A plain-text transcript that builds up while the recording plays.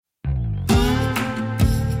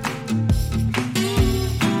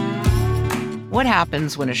What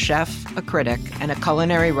happens when a chef, a critic, and a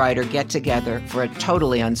culinary writer get together for a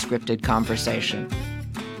totally unscripted conversation?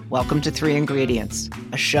 Welcome to Three Ingredients,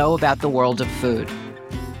 a show about the world of food.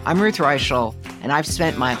 I'm Ruth Reichel, and I've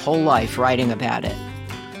spent my whole life writing about it.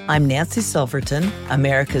 I'm Nancy Silverton,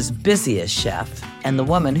 America's busiest chef, and the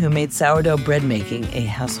woman who made sourdough bread making a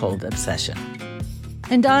household obsession.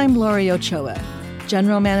 And I'm Lori Ochoa,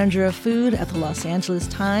 General Manager of Food at the Los Angeles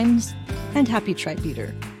Times and happy tripe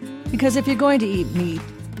eater. Because if you're going to eat meat,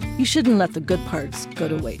 you shouldn't let the good parts go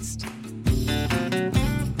to waste.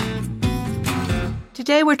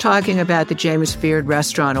 Today we're talking about the James Beard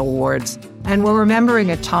Restaurant Awards, and we're remembering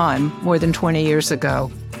a time more than 20 years ago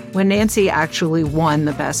when Nancy actually won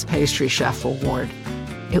the Best Pastry Chef Award.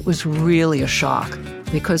 It was really a shock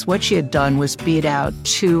because what she had done was beat out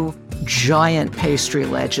two giant pastry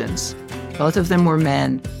legends. Both of them were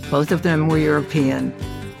men, both of them were European,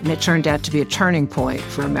 and it turned out to be a turning point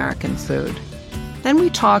for American food. Then we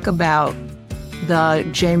talk about the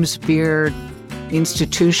James Beard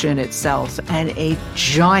institution itself and a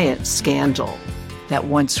giant scandal that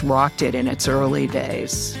once rocked it in its early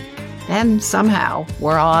days. And somehow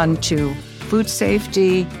we're on to food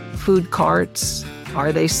safety, food carts,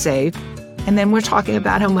 are they safe? And then we're talking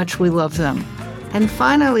about how much we love them. And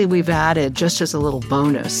finally, we've added, just as a little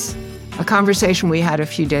bonus, a conversation we had a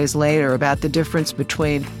few days later about the difference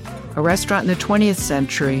between a restaurant in the 20th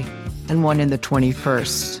century and one in the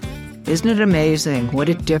 21st. Isn't it amazing what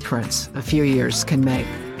a difference a few years can make?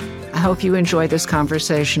 I hope you enjoy this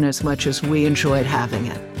conversation as much as we enjoyed having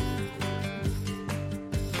it.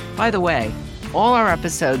 By the way, all our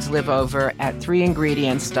episodes live over at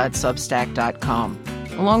 3ingredients.substack.com,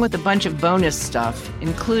 along with a bunch of bonus stuff,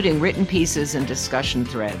 including written pieces and discussion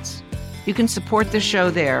threads. You can support the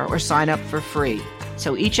show there or sign up for free,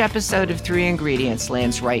 so each episode of 3 Ingredients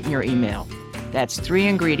lands right in your email. That's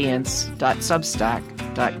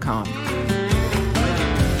 3ingredients.substack.com.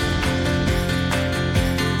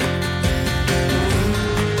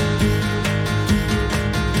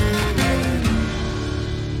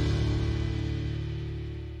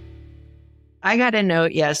 I got a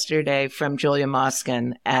note yesterday from Julia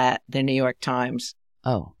Moskin at the New York Times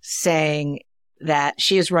saying that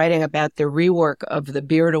she is writing about the rework of the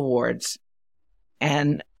Beard Awards,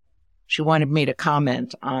 and she wanted me to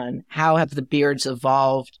comment on how have the Beards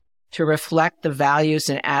evolved to reflect the values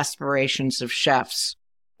and aspirations of chefs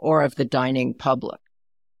or of the dining public.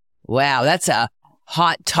 Wow, that's a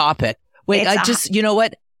hot topic. Wait, you know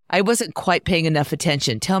what? I wasn't quite paying enough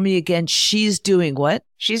attention. Tell me again, she's doing what?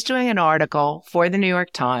 She's doing an article for the New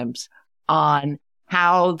York Times on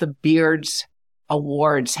how the Beards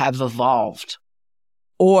Awards have evolved.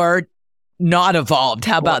 Or not evolved.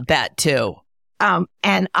 How about that too?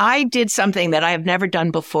 And I did something that I have never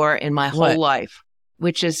done before in my whole life,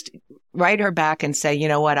 which is write her back and say, you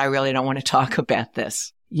know what, I really don't want to talk about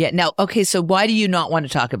this. Yeah. Now, okay, so why do you not want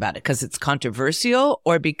to talk about it? Because it's controversial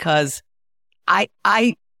or because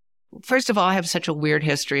First of all, I have such a weird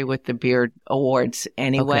history with the Beard Awards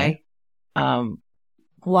anyway. Okay.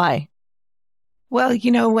 Why? Well,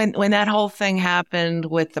 you know, when that whole thing happened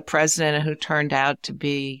with the president who turned out to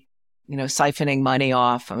be, you know, siphoning money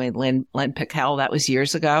off, I mean, Len Pickell, that was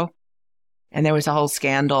years ago. And there was a whole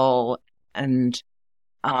scandal. And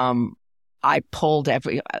I pulled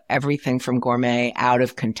everything from Gourmet out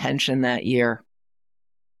of contention that year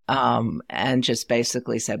and just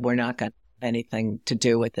basically said, we're not going to have anything to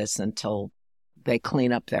do with this until they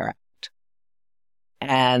clean up their act.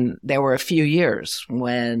 And there were a few years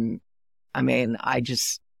when I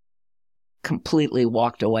just completely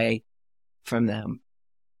walked away from them.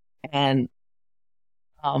 And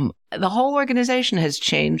the whole organization has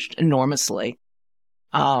changed enormously.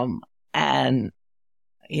 And,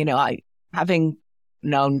 you know, having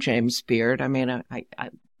known James Beard,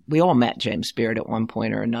 we all met James Beard at one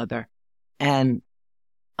point or another. And,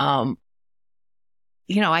 you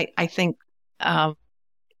know, I think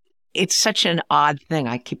it's such an odd thing.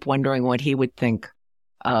 I keep wondering what he would think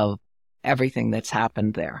of everything that's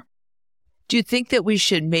happened there. Do you think that we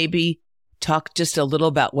should maybe talk just a little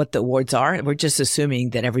about what the awards are? We're just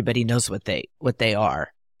assuming that everybody knows what they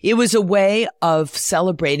are. It was a way of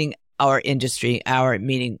celebrating our industry,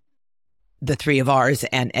 meaning the three of ours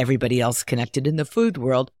and everybody else connected in the food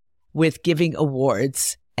world, with giving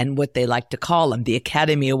awards and what they like to call them, the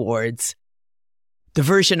Academy Awards, the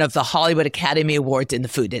version of the Hollywood Academy Awards in the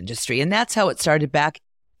food industry. And that's how it started back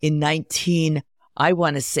in 91.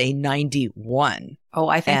 Oh,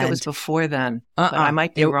 I think it was before then. But I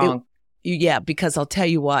might be wrong. Yeah, because I'll tell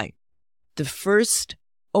you why. The first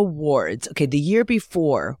awards, okay, the year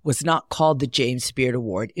before was not called the James Beard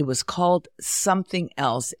Award. It was called something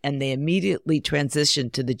else, and they immediately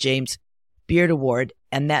transitioned to the James Beard Award.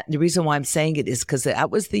 And that the reason why I'm saying it is because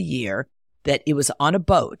that was the year that it was on a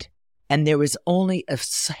boat, and there was only a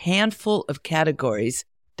handful of categories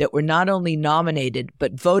that were not only nominated,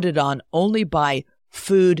 but voted on only by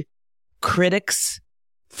food critics,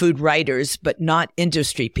 food writers, but not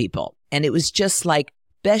industry people. And it was just like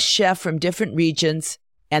best chef from different regions,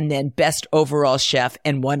 and then best overall chef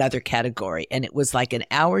and one other category. And it was like an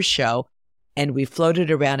hour show, and we floated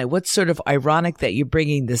around. And what's sort of ironic that you're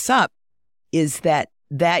bringing this up is that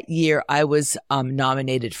year I was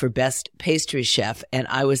nominated for best pastry chef, and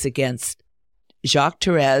I was against Jacques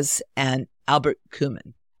Therese and Albert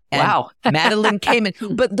Kuhman. And Wow. Madeline came in.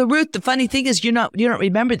 But the funny thing is you don't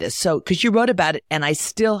remember this. So, because you wrote about it, and I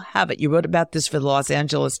still have it. You wrote about this for the Los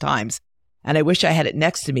Angeles Times, and I wish I had it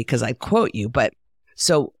next to me because I'd quote you. But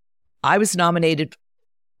so I was nominated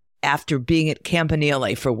after being at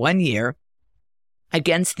Campanile for 1 year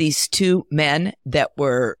against these two men that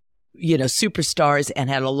were, superstars and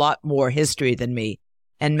had a lot more history than me.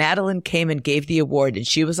 And Madeline came and gave the award, and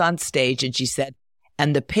she was on stage, and she said,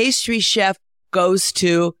 and the pastry chef goes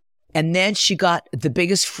to, and then she got the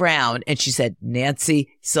biggest frown, and she said, Nancy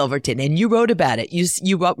Silverton. And you wrote about it.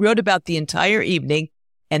 You wrote about the entire evening,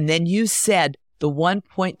 and then you said the one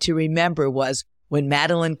point to remember was when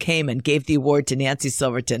Madeline came and gave the award to Nancy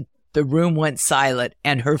Silverton, the room went silent,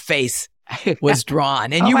 and her face was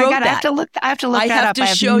drawn. And you wrote that. I have to look that up. I have to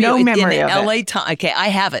show no you memory in of the LA it. Times. Okay, I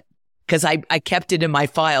have it because I kept it in my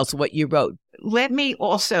files, what you wrote. Let me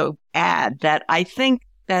also add that I think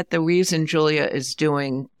that the reason Julia is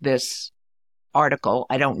doing this article,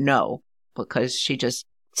 I don't know, because she just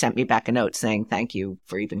sent me back a note saying thank you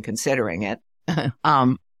for even considering it.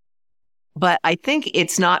 But I think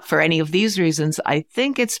it's not for any of these reasons. I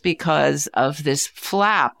think it's because of this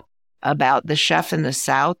flap about the chef in the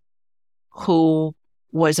South who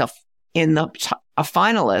was a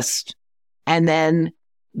finalist, and then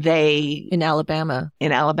in Alabama,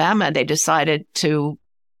 they decided to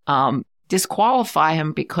disqualify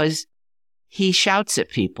him because he shouts at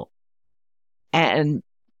people. And,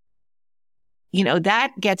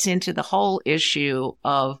 that gets into the whole issue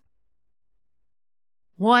of,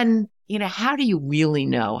 one, how do you really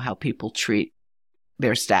know how people treat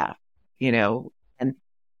their staff? And,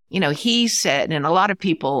 he said, and a lot of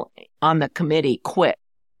people on the committee quit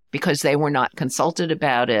because they were not consulted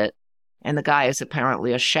about it. And the guy is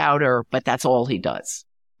apparently a shouter, but that's all he does.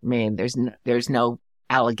 I mean, there's no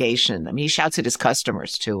allegation. I mean, he shouts at his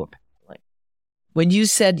customers too, apparently. When you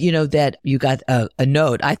said, that you got a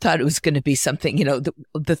note, I thought it was going to be something,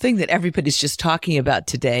 the thing that everybody's just talking about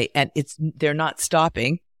today, and they're not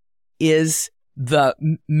stopping, is the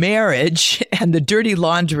marriage and the dirty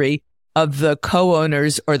laundry of the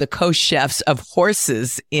co-owners or the co-chefs of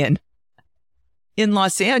horses in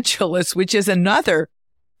Los Angeles, which is another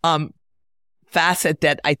facet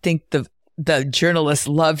that I think the journalists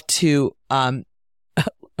love to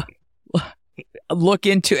look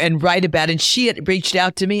into and write about. And she had reached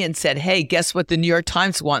out to me and said, hey, guess what the New York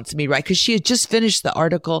Times wants me, right? Because she had just finished the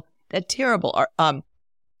article, that terrible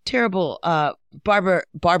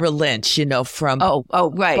Barbara Lynch, from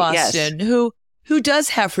right, Boston, yes. who does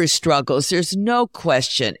have her struggles. There's no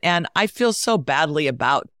question. And I feel so badly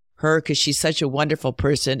about her because she's such a wonderful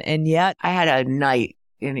person. And yet I had a night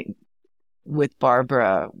with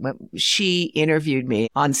Barbara. She interviewed me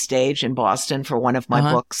on stage in Boston for one of my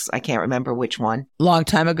books. I can't remember which one. Long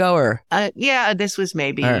time ago, or? Yeah, this was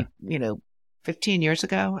maybe, 15 years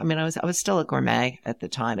ago. I mean, I was still a gourmet at the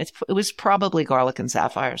time. It was probably Garlic and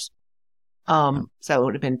Sapphires. So it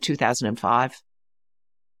would have been 2005.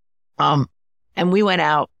 And we went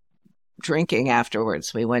out drinking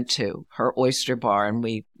afterwards. We went to her oyster bar, and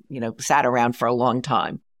we, sat around for a long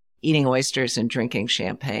time eating oysters and drinking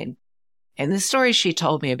champagne. And the story she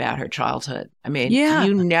told me about her childhood. I mean,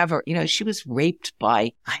 you never, she was raped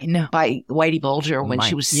by Whitey Bulger when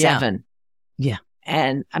she was 7. Yeah.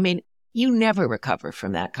 And I mean, you never recover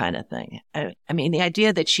from that kind of thing. I mean, the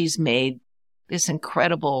idea that she's made this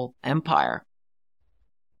incredible empire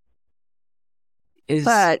is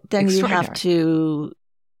But then you extraordinary. have to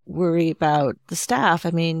worry about the staff.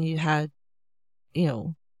 I mean, you had,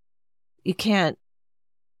 you can't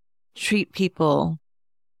treat people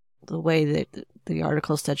the way that the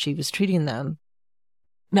article said she was treating them.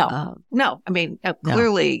 No. I mean,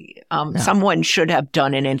 clearly, someone should have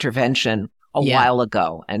done an intervention a while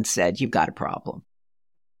ago and said, you've got a problem.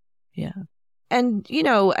 Yeah. And,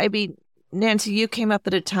 I mean, Nancy, you came up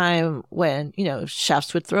at a time when,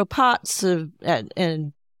 chefs would throw pots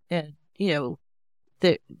and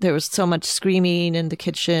there was so much screaming in the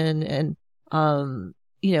kitchen, and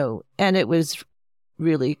and it was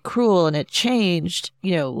really cruel, and it changed.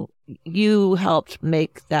 You helped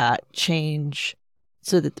make that change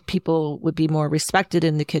so that the people would be more respected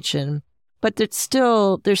in the kitchen. But there's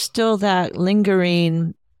still that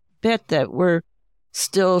lingering bit that we're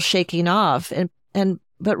still shaking off.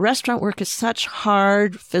 But restaurant work is such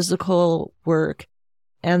hard physical work,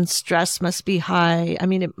 and stress must be high. I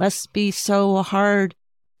mean, it must be so hard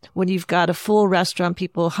when you've got a full restaurant,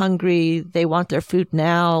 people hungry, they want their food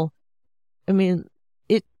now. I mean,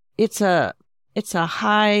 it's a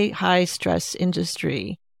high stress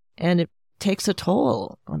industry, and it takes a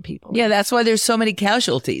toll on people. Yeah, that's why there's so many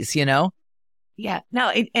casualties, Yeah,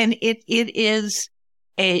 no, it is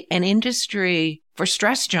an industry for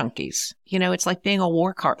stress junkies. It's like being a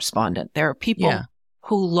war correspondent. There are people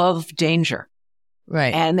who love danger.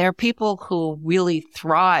 Right. And there are people who really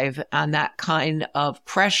thrive on that kind of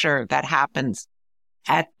pressure that happens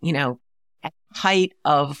at height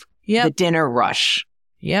of the dinner rush.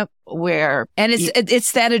 Yep. And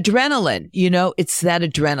it's that adrenaline, it's that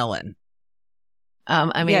adrenaline.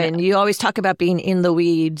 And you always talk about being in the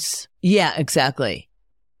weeds. Yeah, exactly.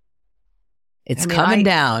 It's coming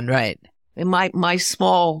down, right? In my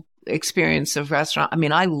small experience of restaurant,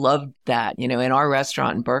 I loved that, in our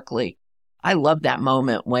restaurant in Berkeley. I loved that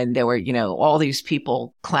moment when there were, all these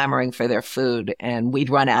people clamoring for their food, and we'd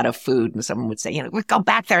run out of food, and someone would say, we'd go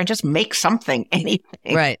back there and just make something,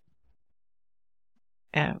 anything. Right.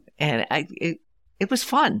 And it was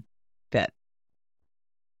fun. Bet.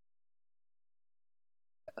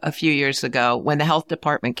 A few years ago, when the health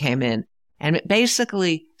department came in, and it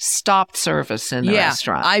basically stopped service in the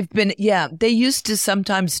restaurant. They used to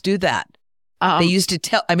sometimes do that. They used to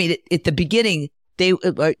tell, at the beginning,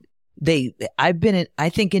 I've been I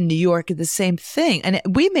think in New York, the same thing. And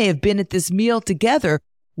we may have been at this meal together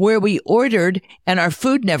where we ordered and our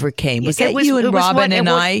food never came. Was that you and Robin and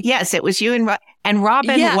I? Yes, it was you and Robin. And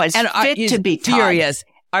Robin was fit to be furious.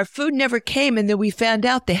 Our food never came. And then we found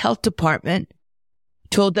out the health department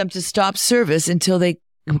told them to stop service until they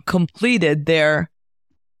completed their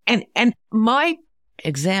and my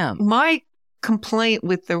exam. My complaint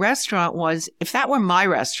with the restaurant was, if that were my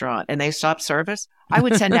restaurant and they stopped service, I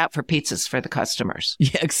would send out for pizzas for the customers.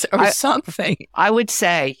 Yes, or something. I would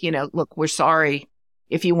say, look, we're sorry.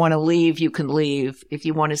 If you want to leave, you can leave. If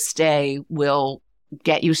you want to stay, we'll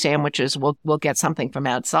get you sandwiches. We'll get something from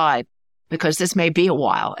outside, because this may be a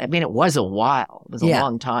while. It was a while. It was a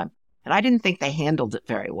long time. And I didn't think they handled it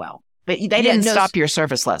very well. But they didn't stop your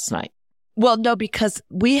service last night. Well, no, because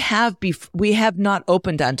we have not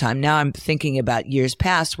opened on time. Now I'm thinking about years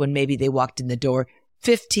past when maybe they walked in the door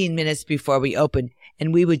 15 minutes before we opened,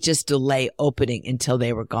 and we would just delay opening until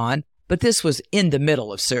they were gone. But this was in the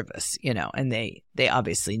middle of service, and they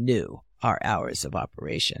obviously knew our hours of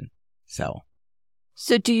operation. So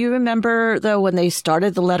do you remember, though, when they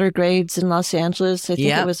started the letter grades in Los Angeles? I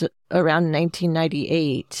think it was around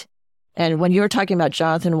 1998. And when you were talking about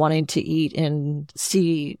Jonathan wanting to eat in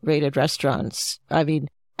C-rated restaurants, I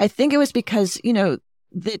think it was because,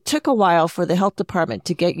 it took a while for the health department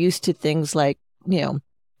to get used to things like,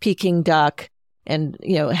 Peking duck and,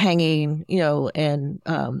 hanging, and,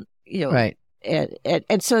 right.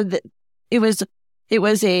 And so it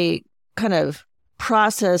was a kind of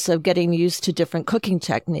process of getting used to different cooking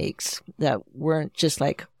techniques that weren't just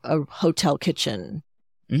like a hotel kitchen.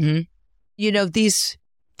 Mm-hmm.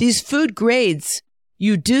 These food grades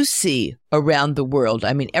you do see around the world.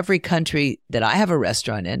 Every country that I have a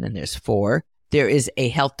restaurant in, and there's 4, there is a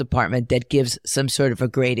health department that gives some sort of a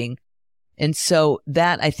grading. And so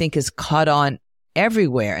that, I think, is caught on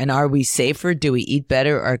everywhere. And are we safer? Do we eat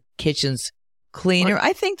better? Are kitchens cleaner?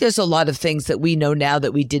 I think there's a lot of things that we know now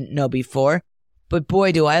that we didn't know before. But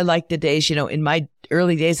boy, do I like the days, in my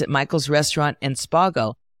early days at Michael's Restaurant in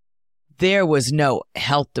Spago, there was no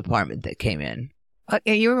health department that came in.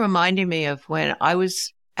 You're reminding me of when I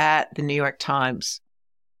was at the New York Times.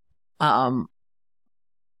 They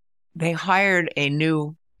hired a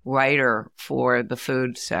new writer for the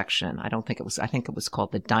food section. I think it was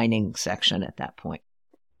called the dining section at that point.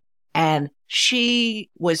 And she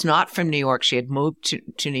was not from New York. She had moved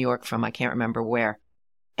to New York from, I can't remember where.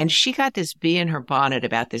 And she got this bee in her bonnet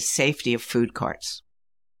about the safety of food carts.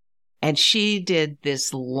 And she did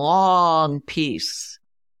this long piece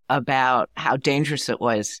about how dangerous it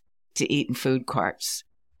was to eat in food carts.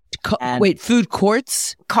 Food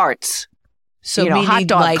courts? Carts. So hot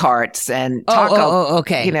dog carts and taco.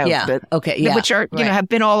 Okay. Which are, have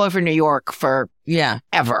been all over New York for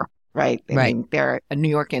ever, right? I right. mean, they're a New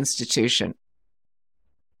York institution.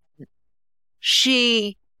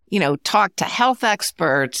 She, talked to health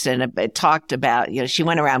experts and it talked about, she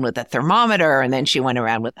went around with a thermometer and then she went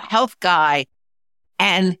around with a health guy.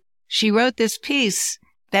 And she wrote this piece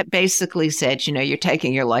that basically said, you're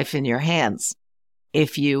taking your life in your hands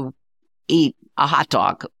if you eat a hot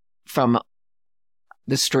dog from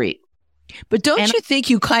the street. But don't you think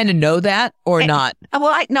you kind of know that or not?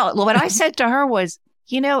 Well, no. What I said to her was,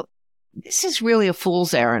 this is really a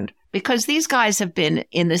fool's errand because these guys have been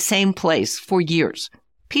in the same place for years.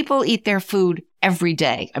 People eat their food every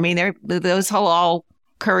day. I mean, those halal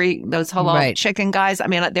curry, those halal chicken guys. I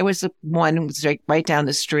mean, there was one who was right down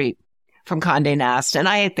the street from Condé Nast, and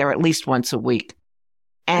I ate there at least once a week.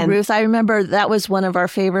 And Ruth, I remember that was one of our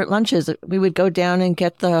favorite lunches. We would go down and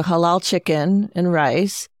get the halal chicken and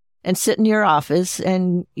rice and sit in your office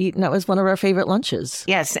and eat. And that was one of our favorite lunches.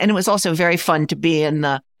 Yes. And it was also very fun to be in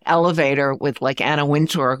the elevator with like Anna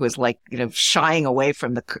Wintour, who was like, shying away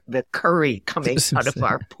from the curry coming out of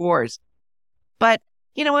our pores. But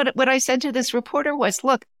what I said to this reporter was,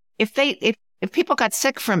 look, if people got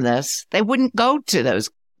sick from this, they wouldn't go to those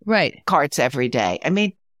carts every day. I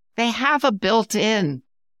mean, they have a built-in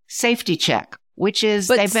safety check, which is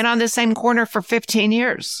they've been on the same corner for 15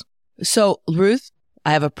 years. So, Ruth,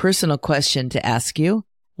 I have a personal question to ask you.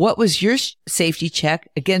 What was your safety check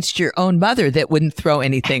against your own mother that wouldn't throw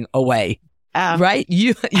anything away? Right?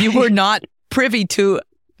 You were not privy to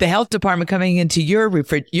the health department coming into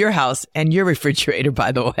your house and your refrigerator,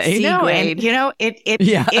 by the way. No, and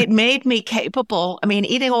it made me capable. I mean,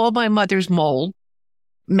 eating all my mother's mold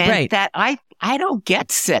meant that I don't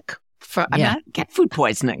get sick I don't get food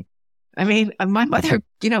poisoning. I mean, my mother,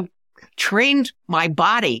 trained my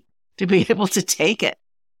body to be able to take it.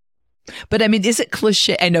 But I mean, is it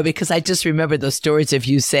cliche? I know, because I just remember those stories of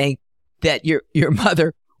you saying that your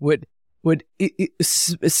mother would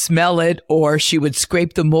smell it, or she would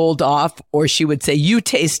scrape the mold off, or she would say, you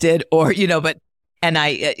taste it, or,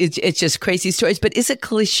 it's just crazy stories. But is it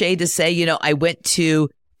cliche to say, I went to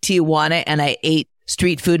Tijuana and I ate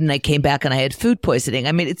street food and I came back and I had food poisoning?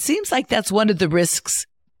 I mean, it seems like that's one of the risks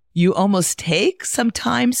you almost take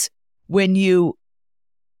sometimes when you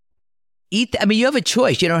eat. I mean, you have a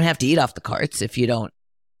choice. You don't have to eat off the carts if you don't.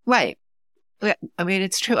 Right. I mean,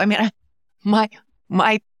 it's true. I mean,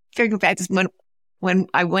 my figure fact is when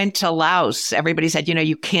I went to Laos, everybody said,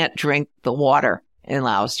 you can't drink the water in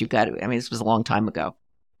Laos. You've got to, I mean, this was a long time ago.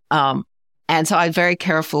 And so I very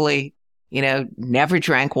carefully, never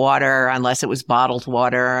drank water unless it was bottled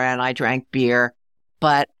water, and I drank beer.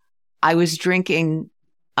 But I was drinking,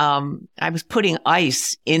 I was putting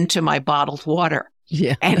ice into my bottled water.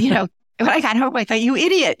 Yeah. And, when I got home, I thought, you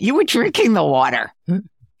idiot, you were drinking the water, and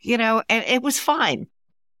it was fine.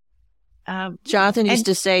 Jonathan used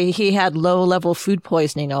to say he had low-level food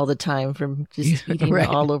poisoning all the time from just eating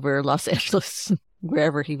all over Los Angeles,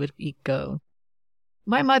 wherever he would go.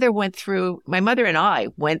 My mother and I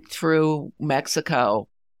went through Mexico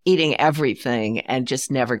eating everything and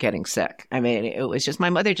just never getting sick. I mean, it was just, my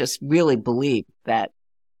mother just really believed that,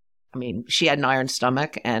 I mean, she had an iron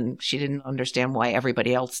stomach and she didn't understand why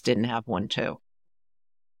everybody else didn't have one too.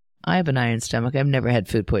 I have an iron stomach. I've never had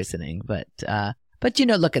food poisoning, but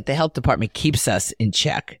look, at the health department keeps us in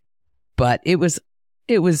check. But it was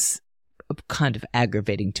kind of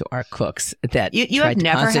aggravating to our cooks that you have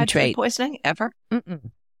never had food poisoning ever. Mm-mm.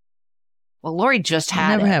 Well, Lori just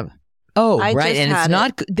had never it. have. Oh, I right, and it's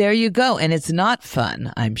not. it. There you go, and it's not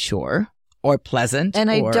fun, I'm sure, or pleasant. And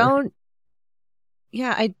I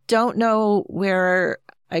don't know where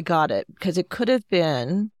I got it, because it could have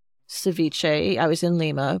been ceviche. I was in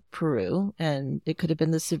Lima, Peru, and it could have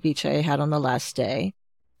been the ceviche I had on the last day.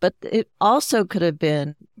 But it also could have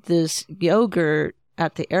been this yogurt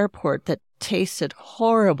at the airport that tasted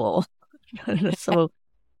horrible. So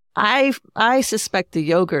I suspect the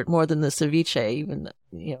yogurt more than the ceviche, even,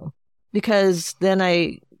 because then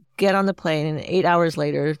I get on the plane and 8 hours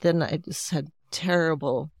later, then I just had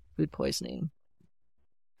terrible food poisoning.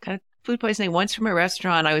 Food poisoning once from a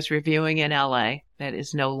restaurant I was reviewing in LA that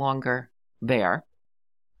is no longer there.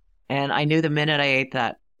 And I knew the minute I ate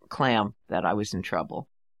that clam that I was in trouble.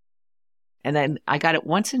 And then I got it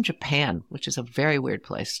once in Japan, which is a very weird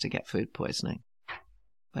place to get food poisoning.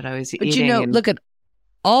 But I was eating. Look at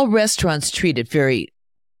all restaurants treat it very,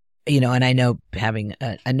 and I know having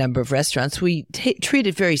a number of restaurants, we treat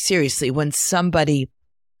it very seriously when somebody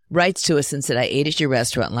writes to us and said, I ate at your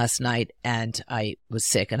restaurant last night and I was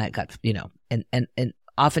sick and I got, and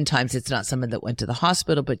oftentimes it's not someone that went to the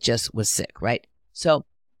hospital, but just was sick, right? So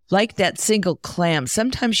like that single clam,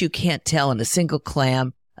 sometimes you can't tell in a single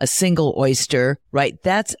clam, a single oyster, right?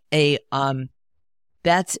 That's a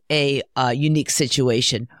unique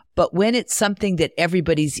situation. But when it's something that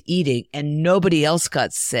everybody's eating and nobody else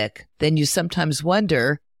got sick, then you sometimes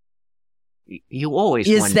wonder, You always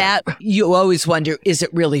you always wonder, is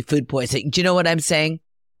it really food poisoning? Do you know what I'm saying?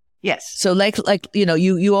 Yes. So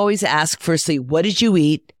you always ask firstly, what did you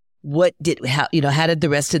eat? How did the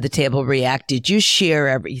rest of the table react? Did you share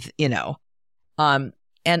everything,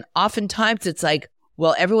 and oftentimes it's like,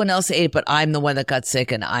 well, everyone else ate, but I'm the one that got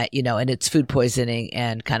sick and and it's food poisoning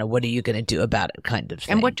and kind of, what are you going to do about it kind of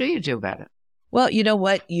thing. And what do you do about it? Well, you know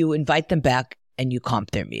what? You invite them back and you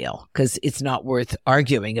comp their meal because it's not worth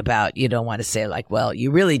arguing about. You don't want to say like, well,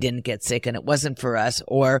 you really didn't get sick and it wasn't for us,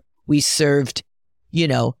 or we served,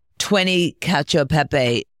 20 cacio e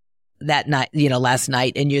pepe that night, last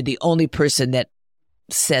night, and you're the only person that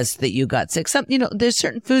says that you got sick. There's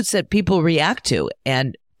certain foods that people react to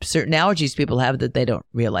and certain allergies people have that they don't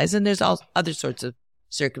realize. And there's all other sorts of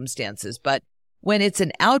circumstances. But when it's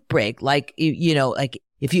an outbreak, like, like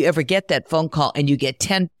if you ever get that phone call and you get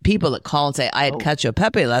 10 people that call and say, I had cacio e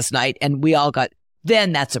pepe last night and we all got,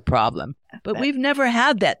 then that's a problem. But we've never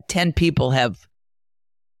had that 10 people have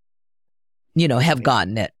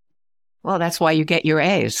gotten it. Well, that's why you get your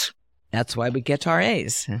A's. That's why we get our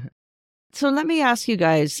A's. So let me ask you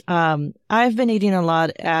guys, I've been eating a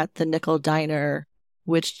lot at the Nickel Diner,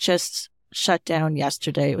 which just shut down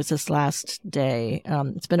yesterday. It was this last day.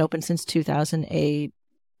 It's been open since 2008.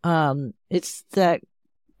 It's that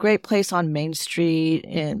great place on Main Street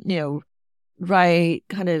and, right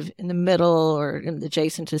kind of in the middle or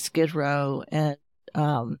adjacent to Skid Row. And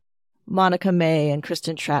Monica May and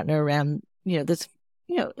Kristen Shatner ran, this,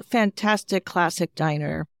 fantastic classic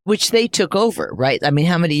diner. Which they took over, right? I mean,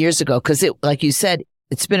 how many years ago? Because like you said,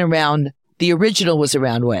 it's been around. The original was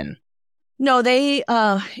around when? No,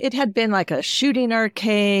 it had been like a shooting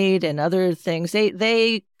arcade and other things.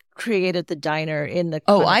 They created the diner in the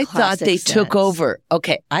I thought they took over.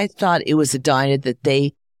 Okay, I thought it was a diner that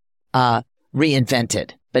they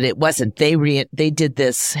reinvented, but it wasn't. They did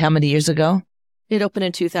this how many years ago? It opened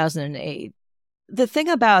in 2008. The thing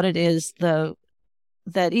about it is, though,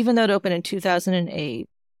 that even though it opened in 2008,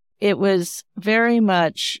 it was very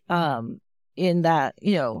much in that,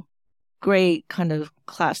 great kind of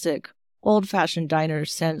classic old-fashioned diner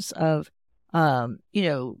sense of,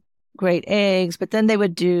 great eggs. But then they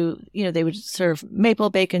would they would serve maple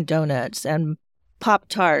bacon donuts and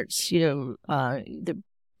Pop-Tarts, the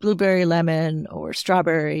blueberry lemon or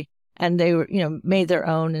strawberry. And they were, made their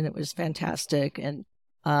own, and it was fantastic. And,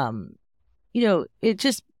 it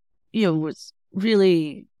just, was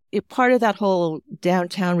really part of that whole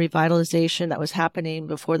downtown revitalization that was happening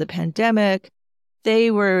before the pandemic.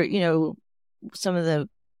 They were, some of the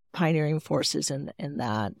pioneering forces in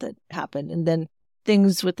that happened. And then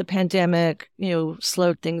things with the pandemic,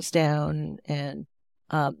 slowed things down. And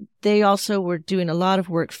they also were doing a lot of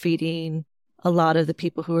work feeding a lot of the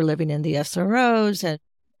people who were living in the SROs, and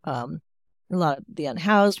a lot of the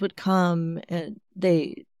unhoused would come, and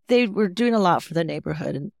they were doing a lot for the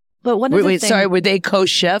neighborhood. But sorry, were they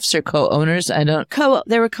co-chefs or co-owners?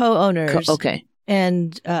 They were co-owners. Okay.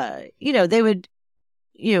 And, they would,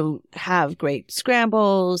 have great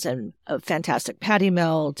scrambles and a fantastic patty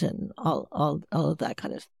melt and all of that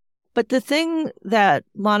kind of. But the thing that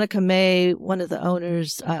Monica May, one of the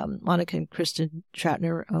owners, Monica and Kristen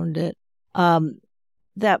Shatner owned it,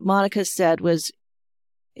 that Monica said was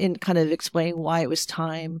in kind of explaining why it was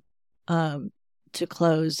time to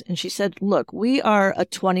close. And she said, look, we are a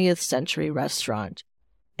 20th century restaurant,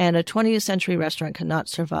 and a 20th century restaurant cannot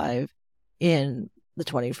survive in the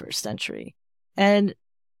 21st century. And,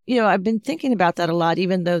 I've been thinking about that a lot,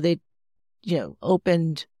 even though they,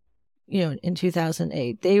 opened, in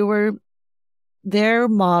 2008. Their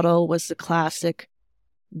model was the classic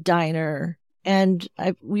diner. And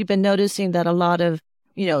we've been noticing that a lot of,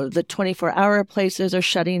 the 24-hour places are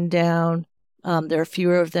shutting down. There are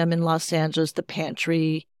fewer of them in Los Angeles. The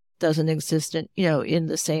pantry doesn't exist in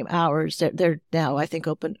the same hours. They're now, I think,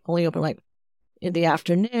 only open like in the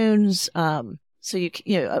afternoons. So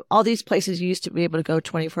all these places you used to be able to go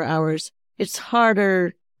 24 hours. It's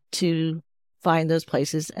harder to find those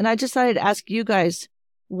places. And I decided to ask you guys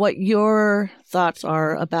what your thoughts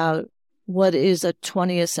are about what is a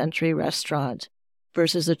 20th century restaurant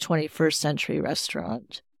versus a 21st century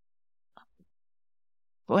restaurant.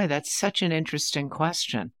 Boy, that's such an interesting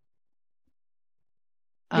question.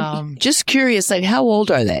 Just curious, like, how old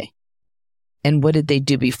are they? And what did they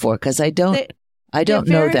do before? Because I don't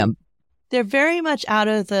know them. They're very much out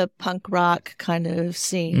of the punk rock kind of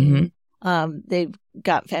scene. Mm-hmm. They've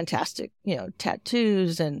got fantastic,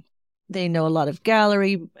 tattoos, and they know a lot of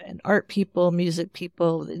gallery and art people, music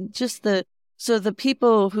people, and just the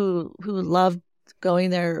people who love going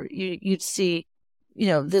there, you'd see,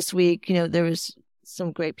 this week, there was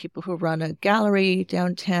some great people who run a gallery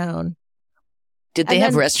downtown. Did they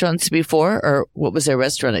have restaurants before, or what was their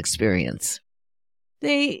restaurant experience?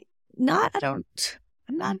 I'm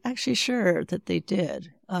not actually sure that they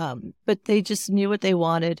did. But they just knew what they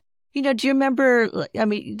wanted. Do you remember,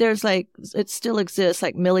 there's it still exists,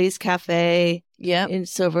 like Millie's Cafe in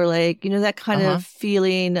Silver Lake, that kind of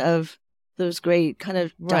feeling of those great kind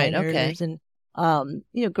of diners and,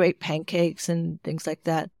 great pancakes and things like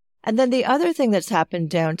that. And then the other thing that's happened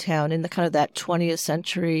downtown in the kind of that 20th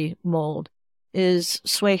century mold is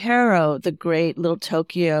Suehiro, the great little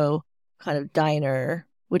Tokyo kind of diner,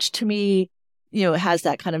 which to me, has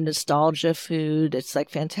that kind of nostalgia food. It's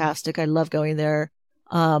fantastic. I love going there.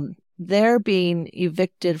 They're being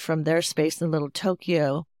evicted from their space in Little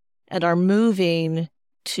Tokyo and are moving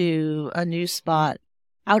to a new spot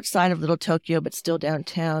outside of Little Tokyo, but still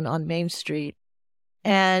downtown on Main Street.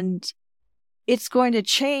 And it's going to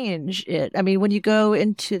change it. When you go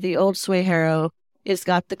into the old Suehiro, it's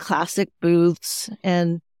got the classic booths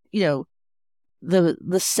and,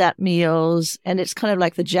 the set meals, and it's kind of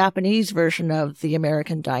like the Japanese version of the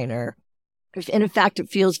American diner. And in fact,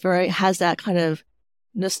 it has that kind of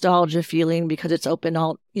nostalgia feeling because it's open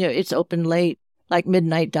it's open late, like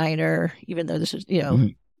midnight diner, even though this is,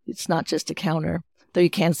 it's not just a counter, though you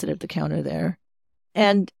can sit at the counter there.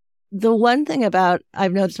 And the one thing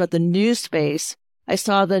I've noticed about the new space, I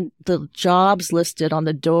saw the jobs listed on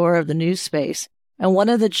the door of the new space, and one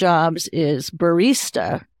of the jobs is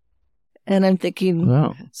barista. And I'm thinking,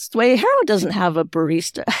 wow, Suehiro doesn't have a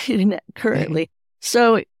barista currently.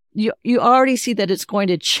 So you already see that it's going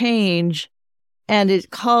to change, and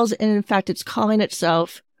in fact, it's calling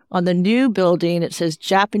itself on the new building. It says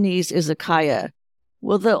Japanese izakaya.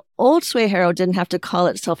 Well, the old Suehiro didn't have to call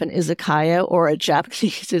itself an izakaya or a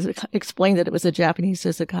Japanese izakaya, explain that it was a Japanese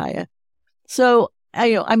izakaya. So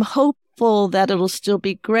I'm hopeful that it'll still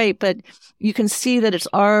be great, but you can see that it's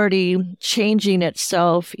already changing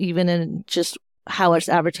itself, even in just how it's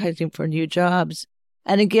advertising for new jobs.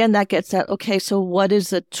 And again, that gets at, okay, so what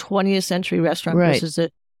is a 20th century restaurant versus a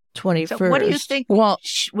 21st? So what do you think? Well,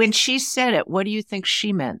 when she said it, what do you think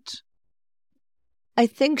she meant? I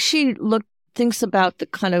think she thinks about the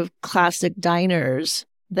kind of classic diners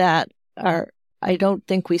that I don't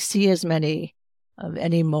think we see as many of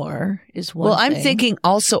anymore is one thing. I'm thinking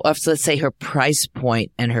also of, let's say, her price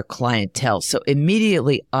point and her clientele. So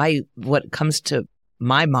immediately what comes to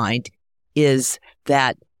my mind is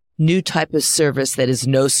that new type of service that is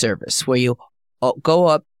no service, where you go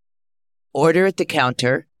up, order at the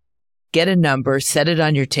counter, get a number, set it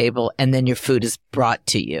on your table, and then your food is brought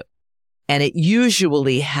to you. And it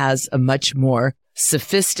usually has a much more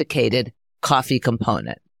sophisticated coffee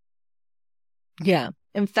component. Yeah.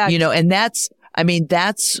 In fact, and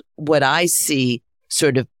that's what I see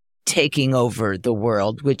sort of taking over the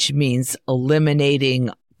world, which means eliminating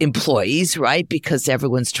employees, right? Because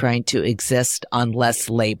everyone's trying to exist on less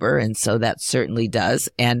labor. And so that certainly does.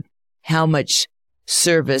 And how much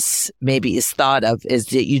service maybe is thought of is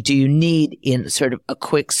that do you need in sort of a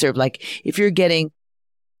quick serve? Like if you're getting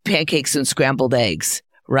pancakes and scrambled eggs,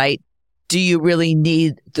 right? Do you really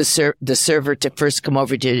need the server to first come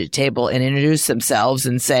over to the table and introduce themselves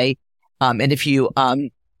and say, and if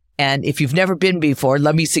you've never been before,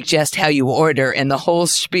 let me suggest how you order, and the whole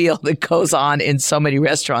spiel that goes on in so many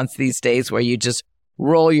restaurants these days, where you just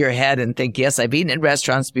roll your head and think, yes, I've eaten in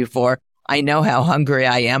restaurants before. I know how hungry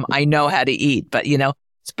I am. I know how to eat, but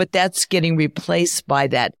that's getting replaced by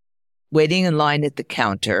that waiting in line at the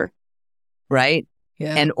counter, right?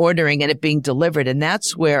 Yeah. And ordering and it being delivered. And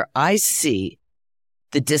that's where I see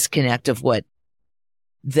the disconnect of what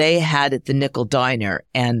they had at the Nickel Diner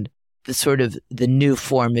and the sort of the new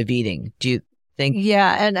form of eating. Do you think?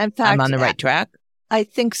 Yeah. And in fact, I'm on the right track? I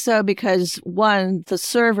think so, because one, the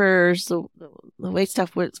servers, the wait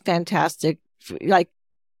staff was fantastic. Like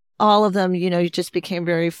all of them, you just became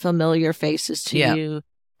very familiar faces to you.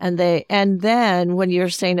 And then when you're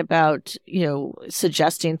saying about,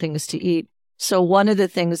 suggesting things to eat. So one of the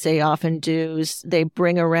things they often do is they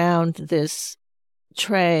bring around this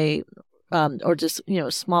tray, or just,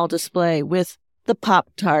 small display with the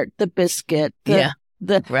Pop-Tart, the biscuit, the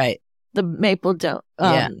maple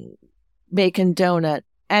bacon donut.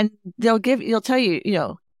 And they'll tell you,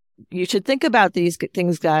 you should think about these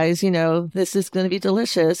things, guys. This is going to be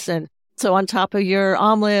delicious. And so on top of your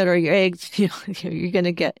omelet or your eggs, you're going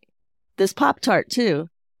to get this Pop-Tart too.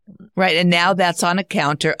 Right. And now that's on a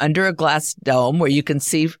counter under a glass dome where you can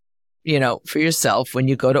see, for yourself when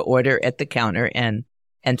you go to order at the counter. And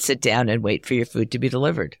and sit down and wait for your food to be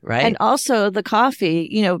delivered, right? And also the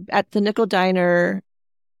coffee, at the Nickel Diner,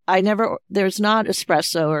 there's not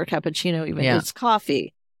espresso or cappuccino even. Yeah. It's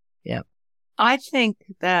coffee. Yeah. I think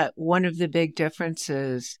that one of the big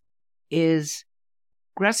differences is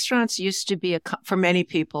restaurants used to be, for many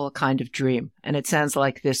people, a kind of dream. And it sounds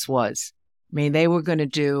like this was. I mean, they were going to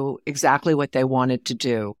do exactly what they wanted to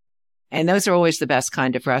do. And those are always the best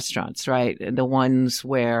kind of restaurants, right? The ones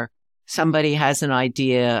where somebody has an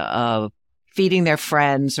idea of feeding their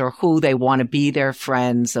friends or who they want to be their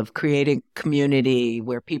friends, of creating community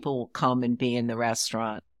where people will come and be in the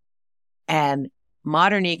restaurant. And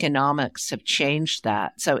modern economics have changed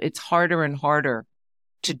that. So it's harder and harder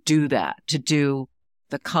to do that, to do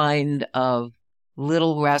the kind of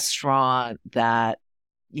little restaurant that,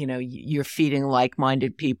 you're feeding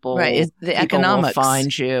like-minded people. Right. It's the people economics. will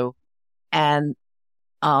find you. And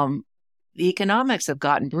the economics have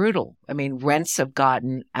gotten brutal. I mean, rents have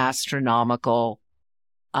gotten astronomical.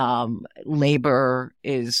 Labor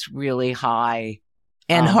is really high.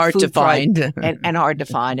 And hard to find. and hard to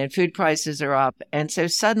find. And food prices are up. And so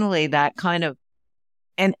suddenly that kind of,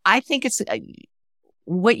 and I think it's,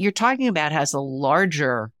 what you're talking about has a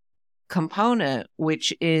larger component,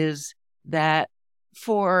 which is that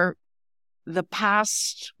for the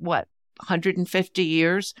past, 150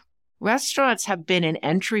 years, restaurants have been an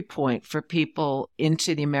entry point for people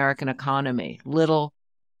into the American economy. Little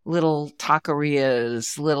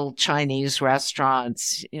taquerias, little Chinese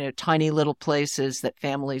restaurants, tiny little places that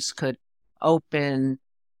families could open,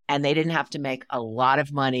 and they didn't have to make a lot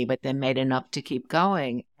of money, but they made enough to keep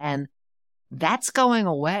going. And that's going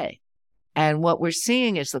away. And what we're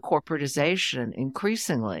seeing is the corporatization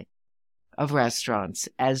increasingly of restaurants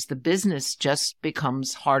as the business just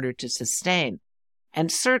becomes harder to sustain. And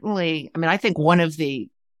certainly, I mean, I think one of the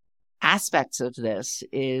aspects of this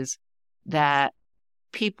is that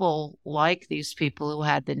people like these people who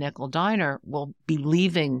had the Nickel Diner will be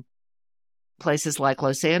leaving places like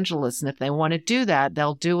Los Angeles. And if they want to do that,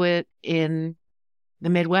 they'll do it in the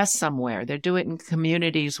Midwest somewhere. They'll do it in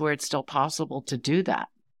communities where it's still possible to do that.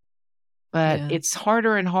 But it's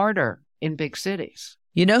harder and harder in big cities.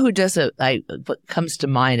 You know who does it? What comes to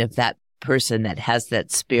mind of that person that has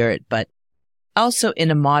that spirit, but also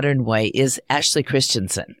in a modern way, is Ashley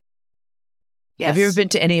Christensen. Yes. Have you ever been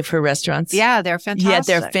to any of her restaurants? Yeah, they're fantastic. Yeah,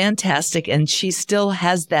 they're fantastic. And she still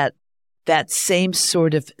has that same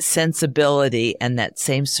sort of sensibility and that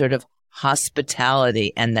same sort of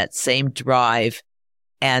hospitality and that same drive.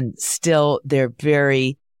 And still they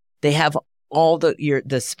have all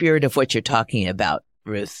the spirit of what you're talking about,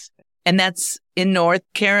 Ruth. And that's in North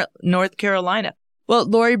Carolina. Well,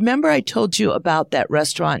 Lori, remember I told you about that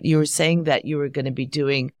restaurant? You were saying that you were going to be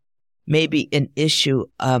doing maybe an issue.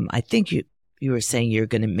 I think you were saying you're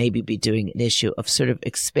going to maybe be doing an issue of sort of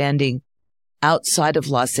expanding outside of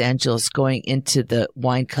Los Angeles, going into the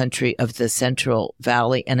wine country of the Central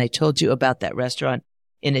Valley. And I told you about that restaurant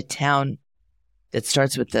in a town that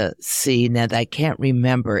starts with the C now that I can't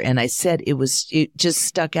remember. And I said it just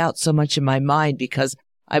stuck out so much in my mind because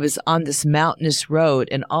I was on this mountainous road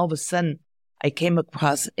and all of a sudden I came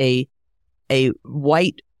across a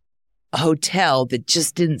white hotel that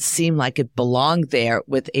just didn't seem like it belonged there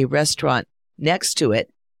with a restaurant next to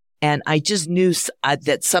it. And I just knew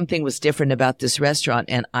that something was different about this restaurant.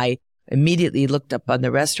 And I immediately looked up on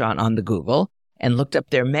the restaurant on the Google and looked up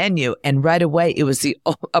their menu. And right away, it was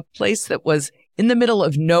a place that was in the middle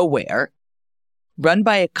of nowhere, run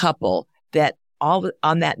by a couple that all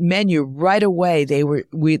on that menu right away, they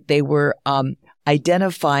were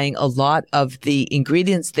identifying a lot of the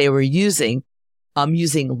ingredients they were using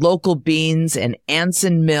local beans and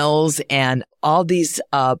Anson Mills and all these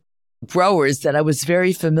growers that I was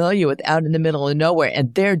very familiar with out in the middle of nowhere.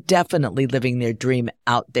 And they're definitely living their dream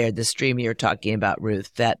out there, this dream you're talking about,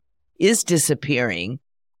 Ruth, that is disappearing,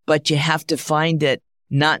 but you have to find it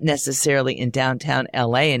not necessarily in downtown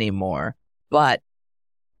LA anymore, but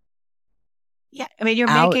yeah, I mean, you're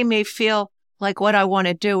making me feel like what I want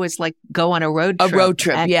to do is like go on a road trip. A road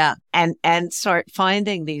trip, yeah. And start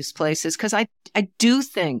finding these places. Because I do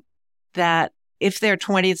think that if they're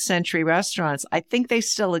 20th century restaurants, I think they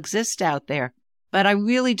still exist out there. But I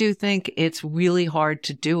really do think it's really hard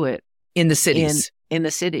to do it in the cities. In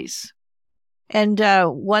the cities. And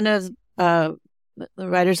one of the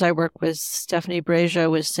writers I work with, Stephanie Brazier,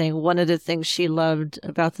 was saying one of the things she loved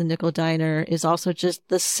about the Nickel Diner is also just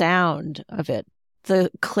the sound of it,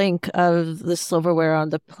 the clink of the silverware on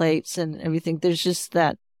the plates and everything. There's just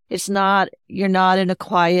that you're not in a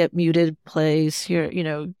quiet, muted place.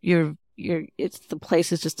 It's the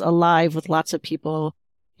place is just alive with lots of people.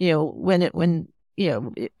 It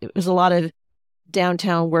was a lot of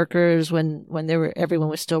downtown workers when everyone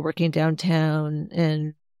was still working downtown,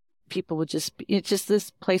 and people would it's just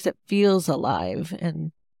this place that feels alive.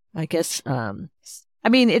 And I guess,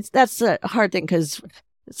 that's a hard thing because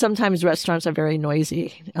sometimes restaurants are very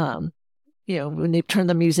noisy, when they turn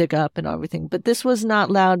the music up and everything. But this was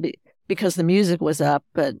not loud because the music was up,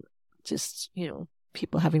 but just,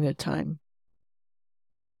 people having their time.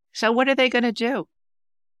 So what are they going to do?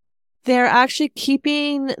 They're actually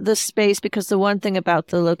keeping the space because the one thing about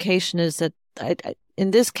the location is that in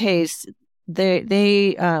this case,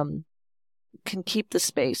 they can keep the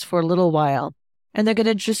space for a little while, and they're going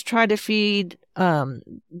to just try to feed.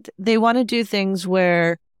 They want to do things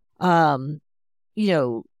where, the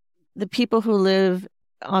people who live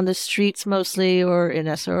on the streets mostly or in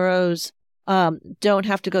SROs don't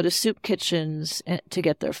have to go to soup kitchens to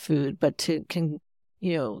get their food, but can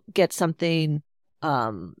get something.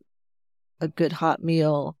 A good hot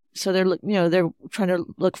meal. So they're trying to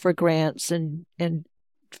look for grants and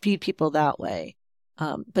feed people that way.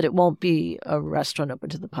 But it won't be a restaurant open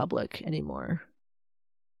to the public anymore.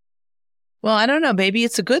 Well, I don't know. Maybe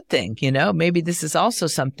it's a good thing, Maybe this is also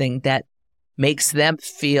something that makes them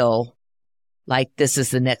feel like this is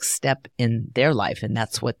the next step in their life, and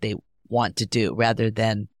that's what they want to do, rather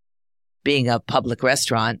than being a public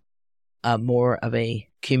restaurant, more of a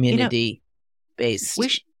community-based.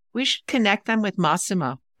 We should connect them with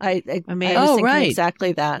Massimo. I was thinking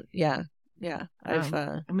exactly that. Yeah.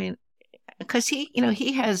 Because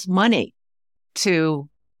he has money to,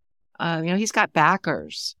 he's got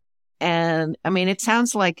backers, and it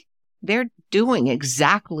sounds like they're doing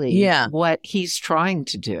exactly what he's trying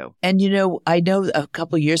to do. And I know a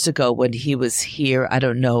couple of years ago when he was here, I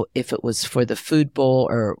don't know if it was for the food bowl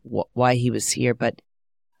or why he was here,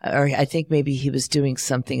 or I think maybe he was doing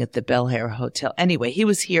something at the Bel Air Hotel. Anyway, he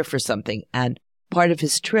was here for something. And part of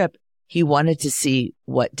his trip, he wanted to see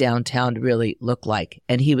what downtown really looked like.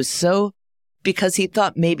 And he was because he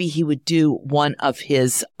thought maybe he would do one of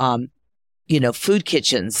his, food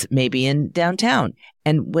kitchens, maybe in downtown.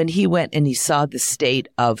 And when he went and he saw the state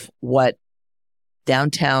of what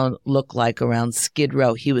downtown looked like around Skid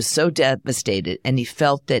Row, he was so devastated. And he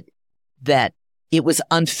felt that it was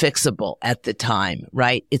unfixable at the time,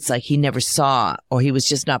 right? It's like he never saw, or he was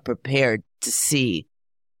just not prepared to see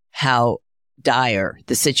how dire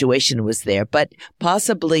the situation was there. But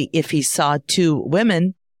possibly if he saw two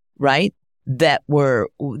women, right, that were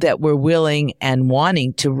willing and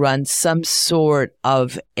wanting to run some sort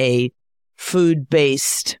of a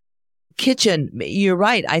food-based kitchen, you're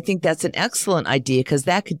right. I think that's an excellent idea because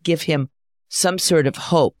that could give him some sort of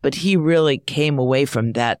hope. But he really came away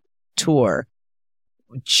from that tour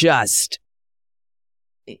just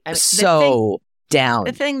down.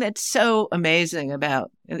 The thing that's so amazing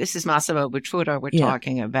about, this is Massimo Bottura we're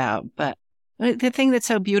talking about, but the thing that's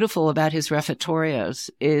so beautiful about his refettorios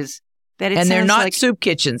is that they're not soup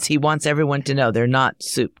kitchens. He wants everyone to know they're not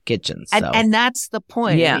soup kitchens. And that's the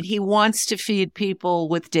point. Yeah. He wants to feed people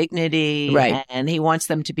with dignity, right? And he wants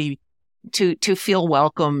them to feel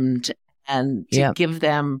welcomed and to give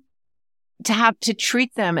them, to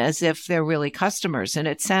treat them as if they're really customers. And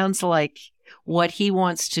it sounds like what he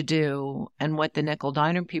wants to do and what the Nickel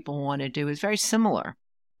Diner people want to do is very similar.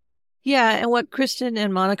 Yeah, and what Kristen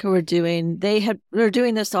and Monica were doing, they're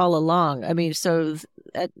doing this all along. So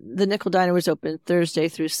the Nickel Diner was open Thursday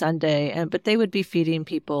through Sunday, but they would be feeding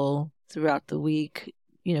people throughout the week,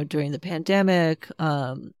 during the pandemic.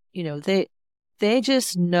 They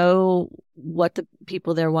just know what the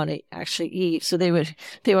people there want to actually eat. So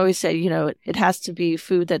they always say, it has to be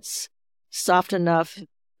food that's soft enough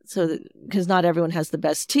because not everyone has the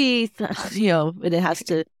best teeth, it has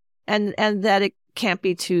to, and that it can't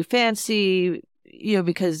be too fancy,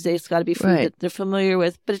 because it's got to be food that they're familiar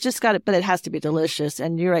with, but it has to be delicious.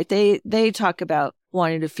 And you're right. They talk about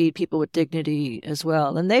wanting to feed people with dignity as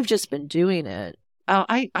well. And they've just been doing it. Oh,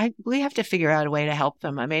 we have to figure out a way to help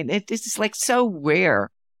them. It's like so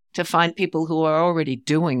rare to find people who are already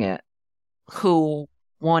doing it, who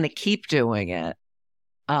want to keep doing it.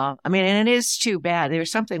 And it is too bad.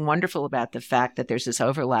 There's something wonderful about the fact that there's this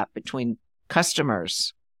overlap between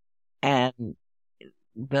customers and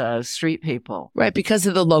the street people. Right, because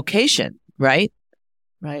of the location, right?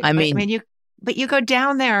 Right. But you go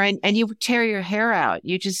down there and you tear your hair out.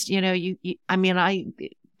 You just, I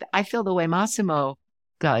feel the way Massimo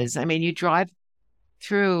does. You drive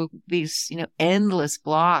through these, endless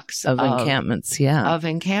blocks of encampments, of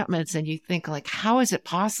encampments, and you think, like, how is it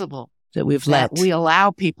possible that we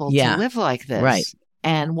allow people to live like this? Right.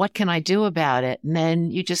 And what can I do about it? And then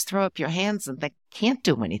you just throw up your hands and they can't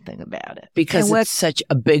do anything about it. Because it's such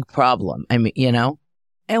a big problem. And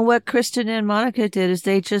And what Kristen and Monica did is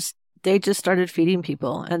they just started feeding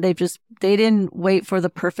people, and they didn't wait for the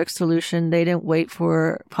perfect solution. They didn't wait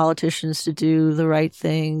for politicians to do the right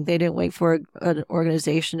thing. They didn't wait for an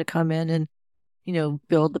organization to come in and,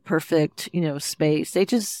 build the perfect, space. They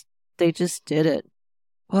just did it.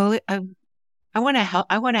 Well, I want to help.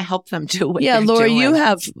 I want to help them do what. Yeah, they're Laura, doing.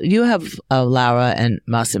 you have Laura and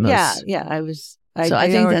Massimo's. Yeah. I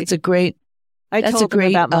think that's a great. I that's told a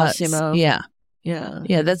great them about Massimo. Yeah.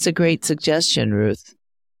 Yeah. That's a great suggestion, Ruth.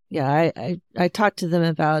 Yeah, I talked to them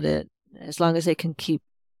about it, as long as they can keep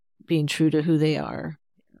being true to who they are.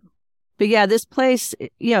 But yeah, this place,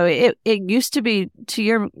 it used to be, to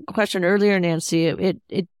your question earlier, Nancy,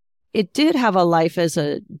 it did have a life as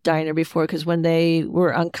a diner before, because when they were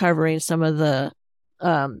uncovering some of the,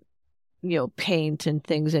 paint and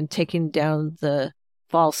things and taking down the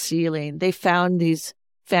false ceiling, they found these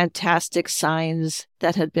fantastic signs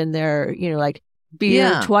that had been there, like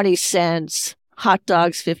beer 20 cents, hot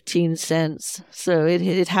dogs 15 cents. So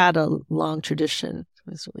it had a long tradition.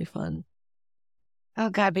 It was really fun. Oh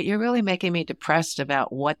God, but you're really making me depressed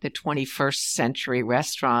about what the 21st century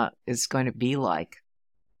restaurant is going to be like.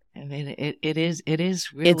 I mean, it is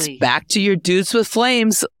really. It's back to your dudes with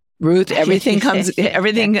flames, Ruth. Everything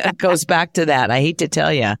goes back to that. I hate to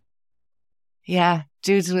tell you. Yeah,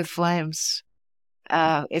 dudes with flames.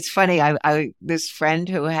 It's funny. I this friend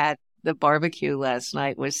who had the barbecue last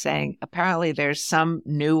night was saying apparently there's some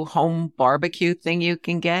new home barbecue thing you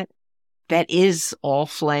can get that is all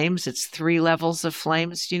flames. It's 3 levels of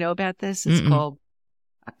flames. Do you know about this? It's called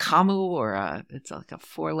a camu, it's like a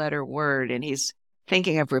 4-letter word, and he's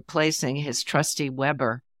thinking of replacing his trusty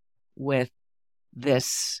Weber with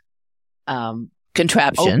this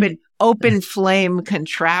contraption, open flame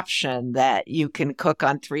contraption that you can cook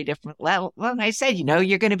on 3 different levels. Well, and I said,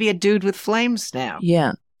 you're going to be a dude with flames now.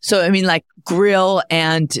 Yeah. So, I mean, like grill,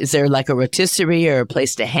 and is there like a rotisserie or a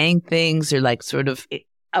place to hang things, or like sort of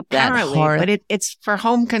apparently, but it's for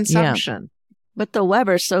home consumption. Yeah. But the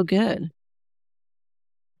Weber's so good.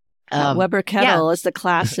 Weber kettle is the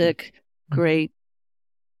classic, great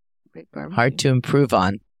barbecue. Hard to improve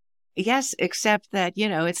on. Yes, except that,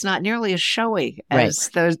 it's not nearly as showy as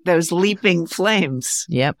those leaping flames.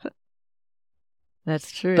 Yep.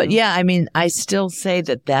 That's true. But yeah, I mean, I still say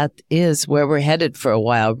that is where we're headed for a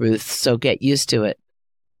while, Ruth. So get used to it.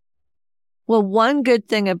 Well, one good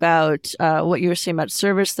thing about what you were saying about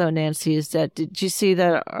service, though, Nancy, is that did you see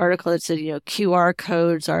that article that said, QR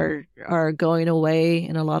codes are going away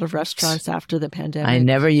in a lot of restaurants after the pandemic? I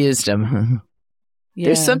never used them. Yeah.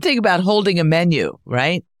 There's something about holding a menu,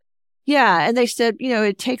 right? Yeah. And they said,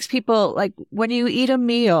 it takes people, like when you eat a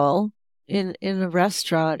meal in a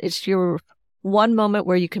restaurant, it's your one moment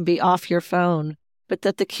where you can be off your phone, but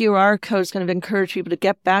that the QR code is going to encourage people to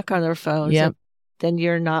get back on their phones. Yep. Then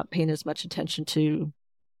you're not paying as much attention to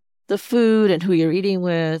the food and who you're eating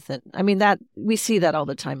with. And I mean, that we see that all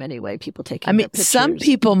the time anyway, people taking their pictures. Some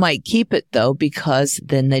people might keep it though, because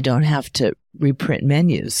then they don't have to reprint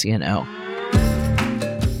menus,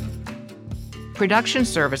 Production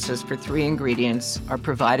services for 3 Ingredients are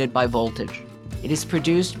provided by Voltage. It is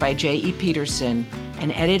produced by J.E. Peterson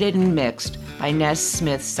and edited and mixed by Ness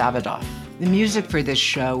Smith-Savadoff. The music for this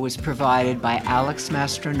show was provided by Alex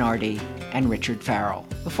Mastronardi and Richard Farrell.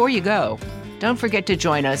 Before you go, don't forget to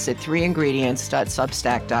join us at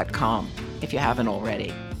 3ingredients.substack.com if you haven't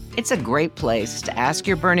already. It's a great place to ask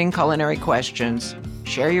your burning culinary questions,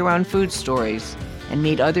 share your own food stories, and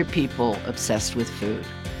meet other people obsessed with food.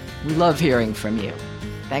 We love hearing from you.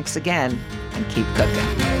 Thanks again, and keep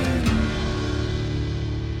cooking.